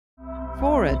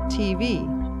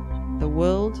FORA.tv. The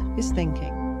world is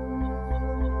thinking.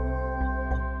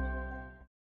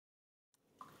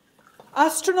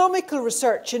 Astronomical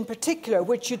research in particular,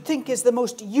 which you'd think is the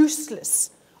most useless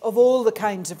of all the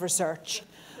kinds of research,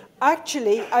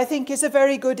 actually, I think is a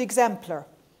very good exemplar.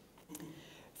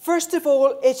 First of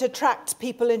all, it attracts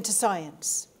people into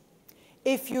science.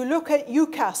 If you look at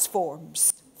UCAS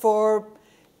forms for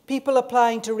people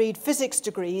applying to read physics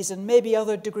degrees and maybe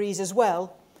other degrees as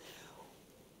well,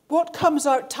 what comes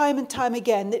out time and time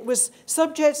again, it was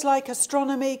subjects like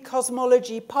astronomy,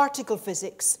 cosmology, particle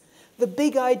physics, the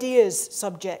big ideas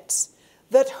subjects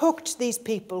that hooked these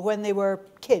people when they were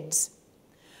kids.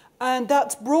 And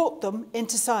that's brought them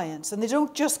into science. And they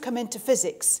don't just come into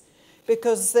physics,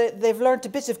 because they've learnt a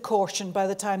bit of caution by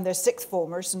the time they're sixth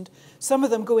formers, and some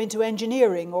of them go into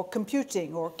engineering or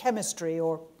computing or chemistry,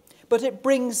 but it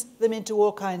brings them into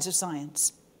all kinds of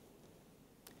science.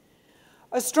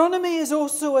 Astronomy is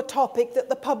also a topic that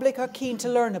the public are keen to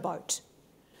learn about.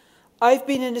 I've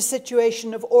been in a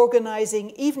situation of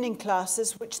organising evening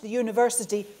classes which the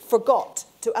university forgot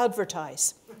to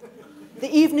advertise.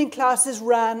 The evening classes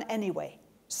ran anyway.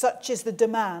 Such is the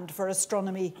demand for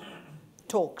astronomy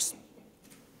talks.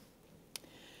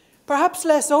 Perhaps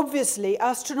less obviously,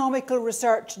 astronomical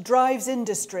research drives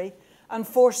industry and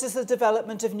forces the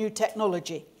development of new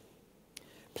technology.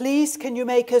 Please, can you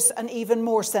make us an even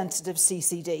more sensitive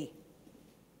CCD?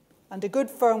 And a good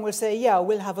firm will say, yeah,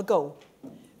 we'll have a go.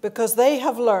 Because they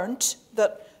have learnt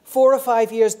that 4 or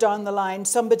 5 years down the line,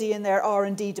 somebody in their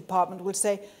R&D department will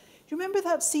say, do you remember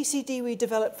that CCD we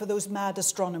developed for those mad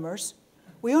astronomers?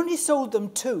 We only sold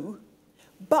them 2,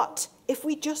 but if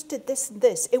we just did this and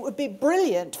this, it would be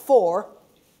brilliant for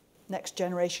next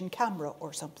generation camera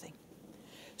or something.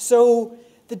 So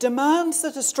the demands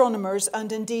that astronomers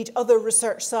and indeed other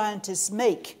research scientists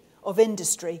make of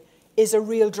industry is a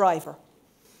real driver.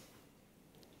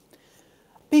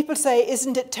 People say,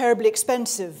 isn't it terribly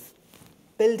expensive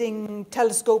building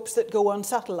telescopes that go on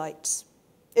satellites?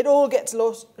 It all gets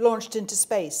launched into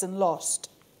space and lost.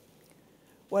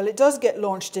 Well, it does get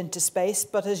launched into space,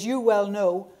 but as you well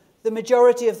know, the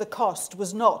majority of the cost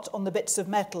was not on the bits of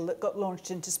metal that got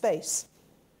launched into space.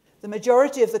 The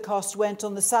majority of the cost went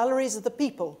on the salaries of the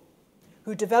people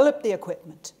who developed the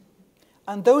equipment,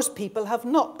 and those people have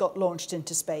not got launched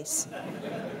into space.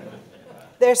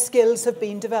 Their skills have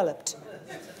been developed,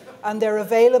 and they're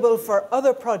available for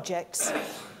other projects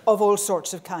of all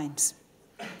sorts of kinds.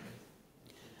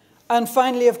 And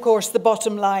finally, of course, the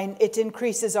bottom line, it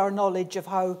increases our knowledge of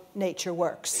how nature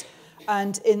works.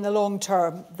 And in the long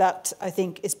term, that, I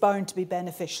think, is bound to be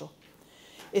beneficial.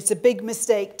 It's a big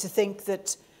mistake to think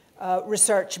that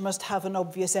research must have an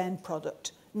obvious end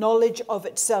product. Knowledge of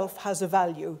itself has a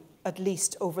value, at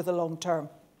least over the long term.